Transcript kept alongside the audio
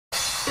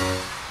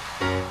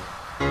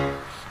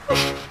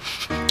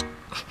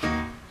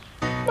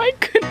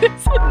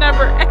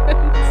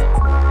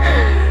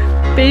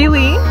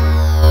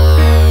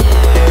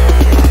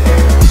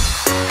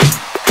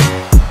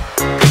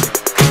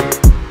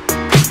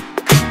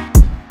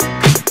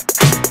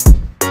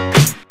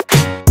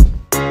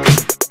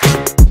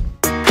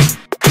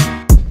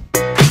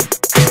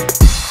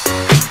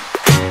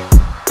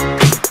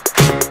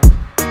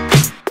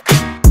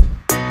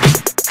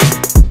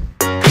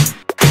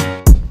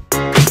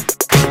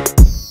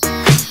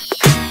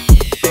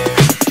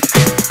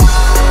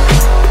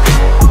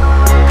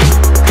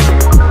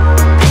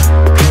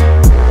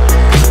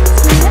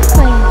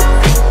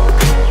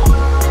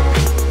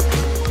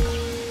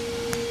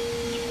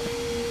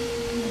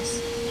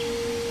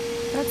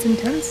That's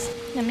intense.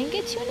 Let me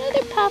get you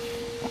another puff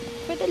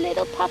for the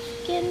little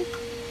puffkin.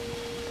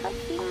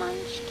 Puffy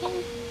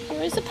munchkin.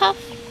 Here's a puff.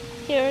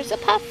 Here's a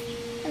puff.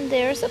 And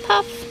there's a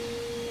puff.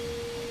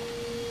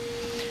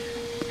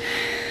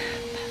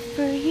 Puff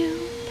for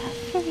you. Puff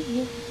for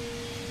you.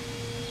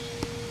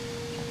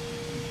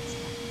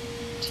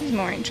 She's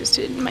more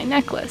interested in my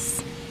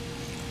necklace.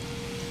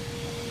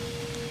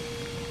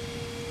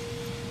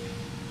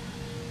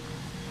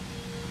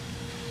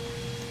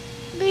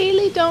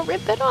 Bailey, don't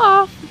rip it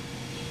off.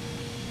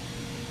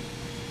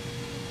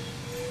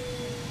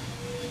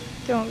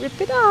 Don't rip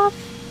it off.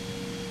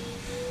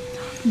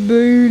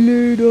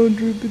 Bailey, don't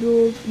rip it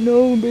off.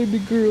 No, baby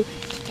girl.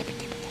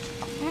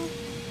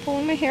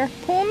 Pulling my hair.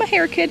 Pulling my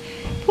hair, kid.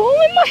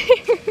 Pulling my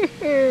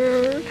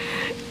hair.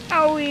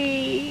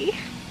 Owie.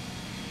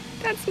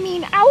 That's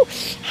mean. Ow.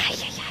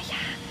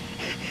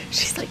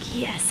 She's like,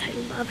 yes, I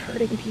love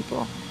hurting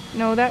people.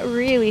 No, that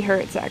really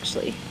hurts,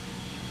 actually.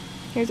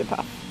 Here's a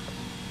puff.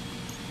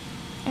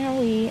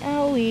 Owie,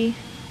 owie.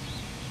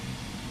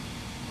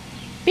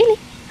 Bailey.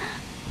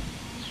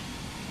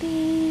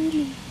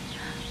 Bailey.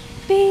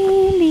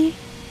 Bailey.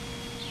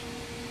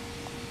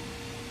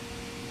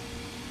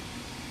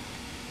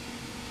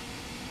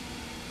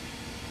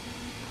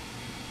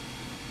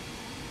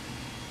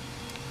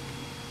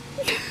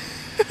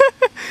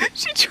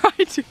 She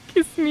tried to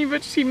kiss me,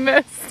 but she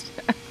missed.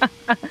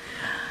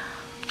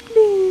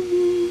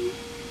 Baby.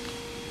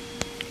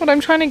 What I'm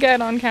trying to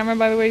get on camera,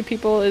 by the way,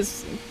 people,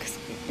 is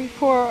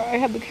before I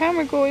had the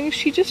camera going,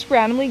 she just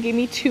randomly gave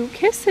me 2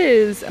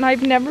 kisses. And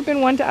I've never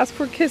been one to ask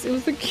for a kiss. It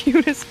was the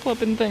cutest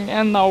flippin' thing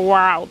in the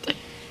world.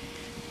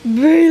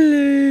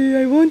 Bailey,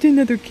 I want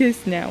another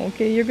kiss now,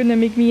 okay? You're gonna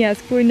make me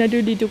ask for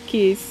another little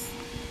kiss.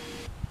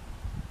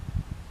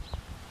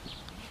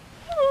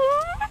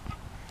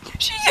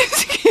 She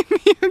just gave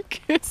me a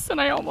kiss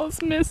and I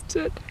almost missed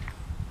it.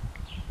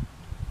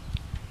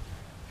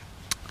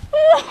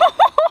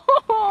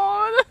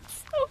 Oh,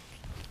 that's so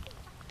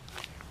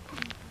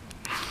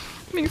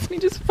cute. Makes me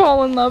just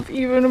fall in love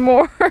even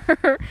more.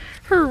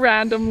 Her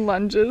random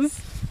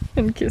lunges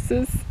and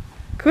kisses.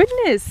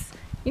 Goodness,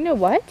 you know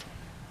what?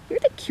 You're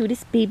the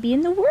cutest baby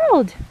in the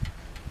world.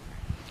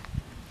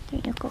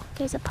 There you go.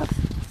 There's a puff.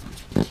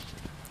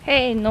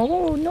 Hey, no,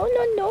 no,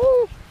 no,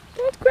 no.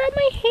 Don't grab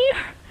my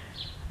hair.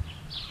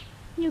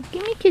 You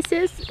give me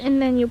kisses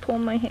and then you pull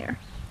my hair.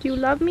 Do you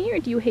love me or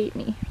do you hate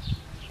me?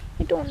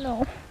 I don't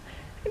know.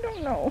 I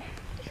don't know.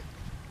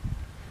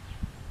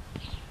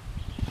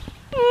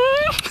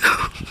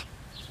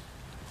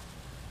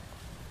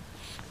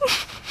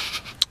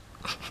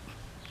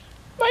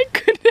 My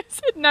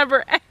goodness, it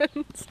never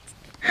ends.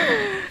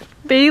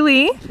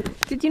 Bailey,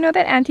 did you know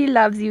that Auntie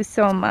loves you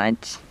so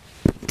much?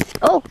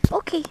 Oh,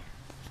 okay.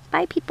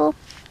 Bye, people.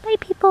 Bye,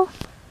 people.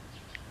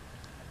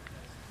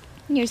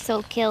 You're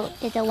so cute,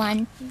 little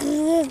one.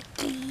 You're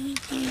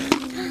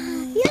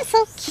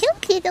so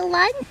cute, little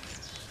one.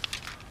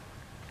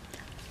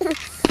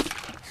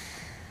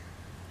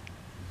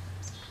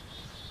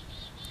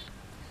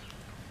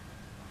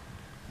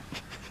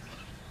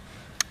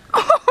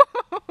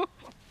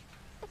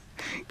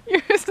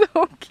 You're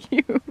so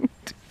cute.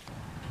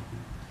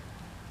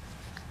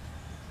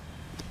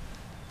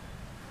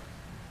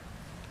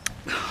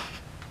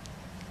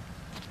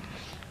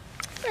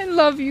 I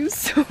love you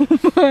so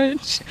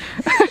much.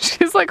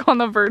 She's like on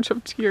the verge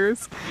of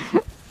tears.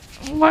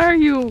 Why are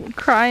you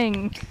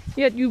crying?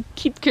 Yet you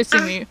keep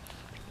kissing me.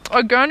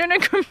 Again and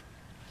again.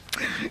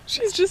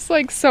 She's just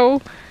like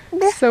so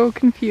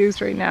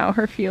confused right now,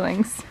 her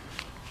feelings.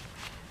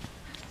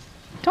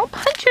 Don't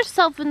punch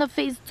yourself in the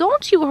face.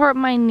 Don't you hurt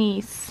my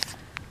niece.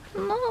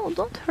 No,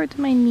 don't hurt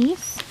my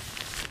niece.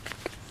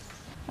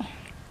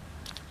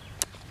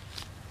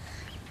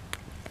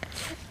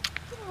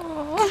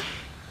 Oh,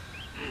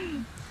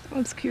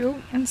 that's cute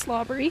and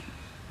slobbery.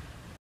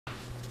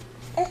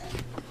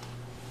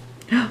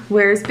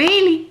 Where's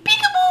Bailey?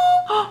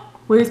 Peekaboo!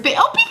 Where's Bailey?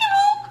 Oh,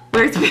 peekaboo!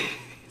 Where's Bailey?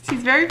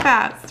 She's very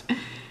fast.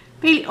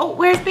 Bailey, oh,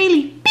 where's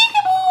Bailey?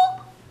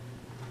 Peekaboo!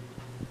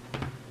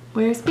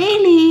 Where's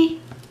Bailey?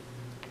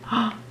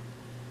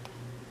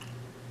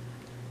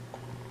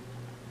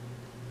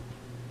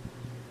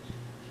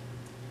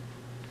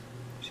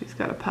 She's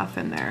got a puff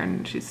in there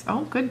and she's,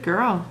 oh, good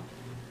girl.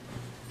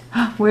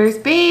 Where's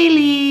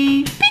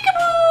Bailey? Peekaboo!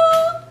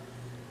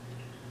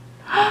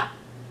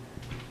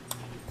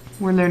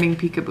 We're learning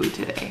peekaboo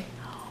today.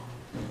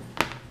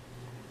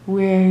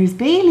 Where's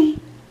Bailey?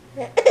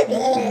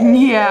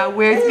 Yeah,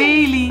 where's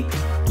Bailey?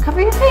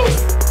 Cover your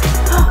face.